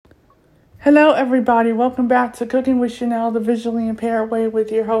Hello, everybody. Welcome back to Cooking with Chanel, the visually impaired way,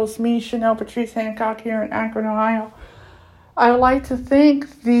 with your host, me, Chanel Patrice Hancock, here in Akron, Ohio. I would like to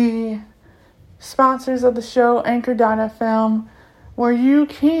thank the sponsors of the show, Anchor.fm, where you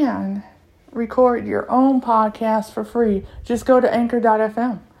can record your own podcast for free. Just go to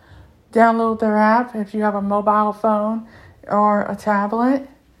Anchor.fm. Download their app if you have a mobile phone or a tablet.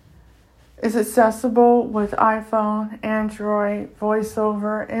 It's accessible with iPhone, Android,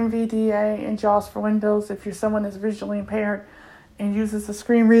 VoiceOver, NVDA, and JAWS for Windows if you're someone that's visually impaired and uses a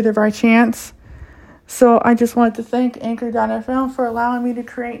screen reader by chance. So I just wanted to thank Anchor.fm for allowing me to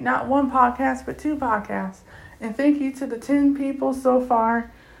create not one podcast, but two podcasts. And thank you to the 10 people so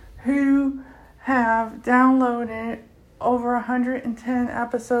far who have downloaded over 110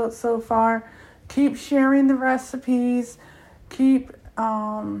 episodes so far. Keep sharing the recipes. Keep,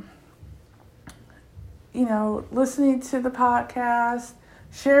 listening to the podcast.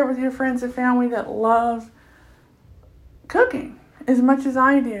 Share it with your friends and family that love cooking as much as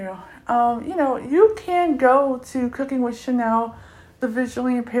I do. You can go to Cooking with Chanel, the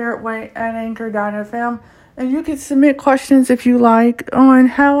visually impaired way, at Anchor.fm, and you can submit questions if you like on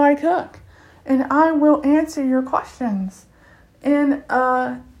how I cook. And I will answer your questions in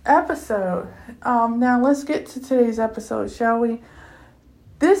an episode. Now let's get to today's episode, shall we?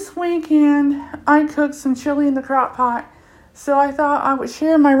 This weekend, I cooked some chili in the crock pot, so I thought I would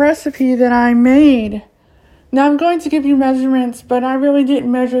share my recipe that I made. Now, I'm going to give you measurements, but I really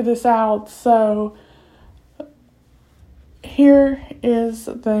didn't measure this out, so here is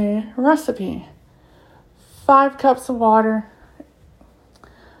the recipe. 5 cups of water,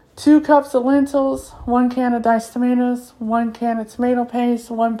 2 cups of lentils, 1 can of diced tomatoes, 1 can of tomato paste,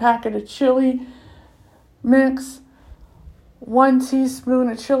 1 packet of chili mix, 1 teaspoon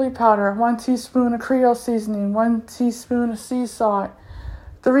of chili powder, 1 teaspoon of Creole seasoning, 1 teaspoon of sea salt,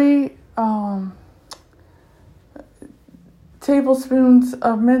 3 tablespoons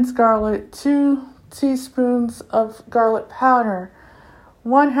of minced garlic, 2 teaspoons of garlic powder,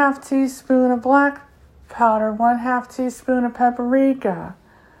 1/2 teaspoon of black powder, 1/2 teaspoon of paprika,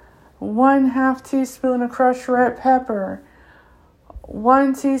 1/2 teaspoon of crushed red pepper,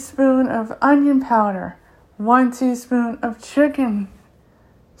 1 teaspoon of onion powder, 1 teaspoon of chicken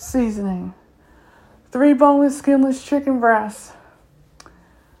seasoning, 3 boneless, skinless chicken breasts,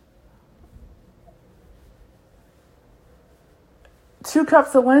 2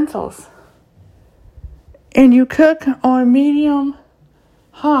 cups of lentils. And you cook on medium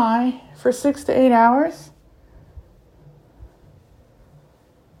high for 6 to 8 hours.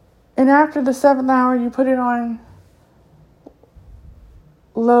 And after the 7th hour, you put it on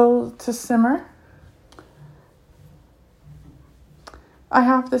low to simmer. I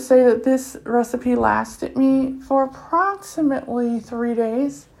have to say that this recipe lasted me for approximately 3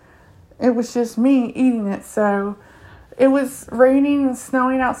 days. It was just me eating it. So it was raining and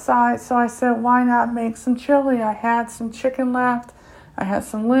snowing outside. So I said, why not make some chili? I had some chicken left. I had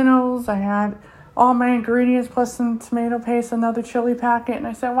some lentils. I had all my ingredients plus some tomato paste, another chili packet. And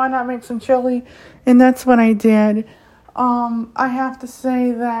I said, why not make some chili? And that's what I did. I have to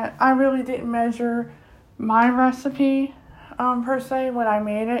say that I really didn't measure my recipe per se when I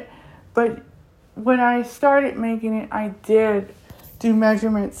made it, but when I started making it, I did do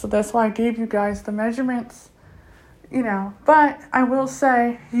measurements, so that's why I gave you guys the measurements, but I will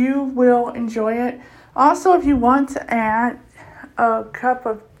say you will enjoy it. Also, if you want to add a cup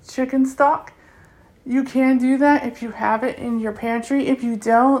of chicken stock, you can do that if you have it in your pantry. If you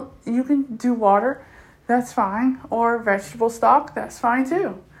don't, you can do water, that's fine, or vegetable stock, that's fine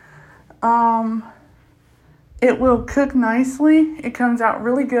too. It will cook nicely. It comes out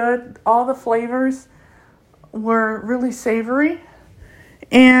really good. All the flavors were really savory.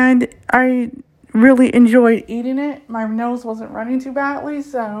 And I really enjoyed eating it. My nose wasn't running too badly.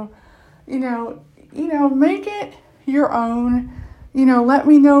 So, make it your own. Let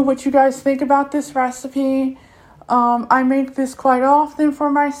me know what you guys think about this recipe. I make this quite often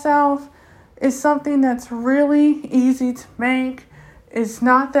for myself. It's something that's really easy to make. It's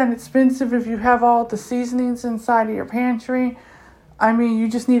not that expensive if you have all the seasonings inside of your pantry. I mean, you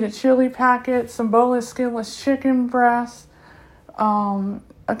just need a chili packet, some boneless, skinless chicken breasts,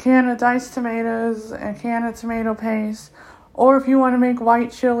 a can of diced tomatoes, a can of tomato paste. Or if you want to make white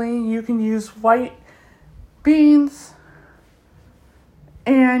chili, you can use white beans,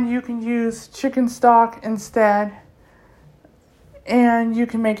 and you can use chicken stock instead. And you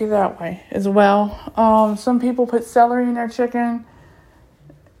can make it that way as well. Some people put celery in their chicken,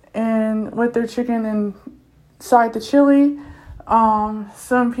 and with their chicken inside the chili.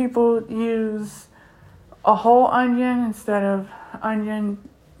 Some people use a whole onion instead of onion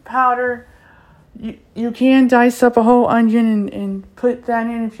powder. You can dice up a whole onion and put that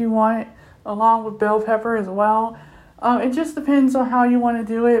in if you want, along with bell pepper as well. It just depends on how you want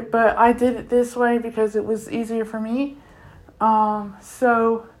to do it, but I did it this way because it was easier for me.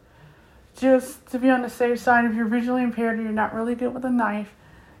 So just to be on the safe side, if you're visually impaired or you're not really good with a knife,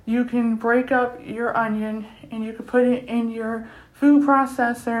 you can break up your onion and you can put it in your food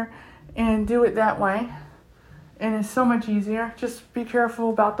processor and do it that way. And it's so much easier. Just be careful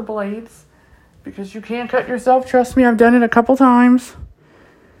about the blades because you can cut yourself. Trust me, I've done it a couple times.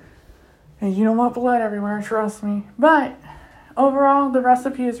 And you don't want blood everywhere, trust me. But overall, the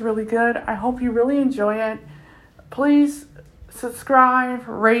recipe is really good. I hope you really enjoy it. Please subscribe,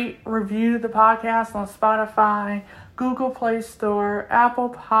 rate, review the podcast on Spotify, Google Play Store, Apple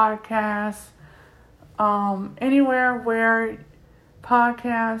Podcasts, anywhere where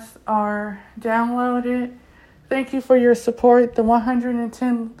podcasts are downloaded. Thank you for your support. The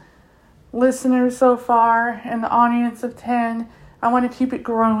 110 listeners so far and the audience of 10. I want to keep it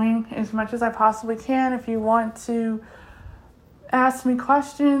growing as much as I possibly can. If you want to ask me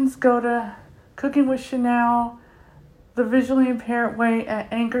questions, go to Cooking with Chanel, the visually impaired way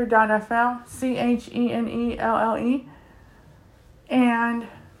at anchor.fm, CHENELLE. And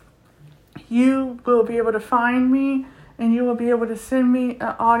you will be able to find me and you will be able to send me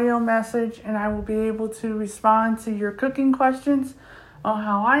an audio message and I will be able to respond to your cooking questions on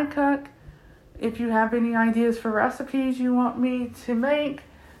how I cook. If you have any ideas for recipes you want me to make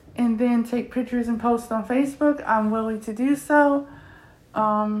and then take pictures and post on Facebook, I'm willing to do so.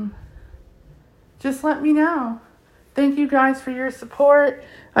 Just let me know. Thank you guys for your support.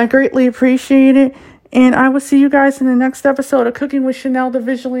 I greatly appreciate it. And I will see you guys in the next episode of Cooking with Chanel, the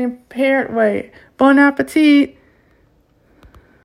visually impaired way. Bon appetit.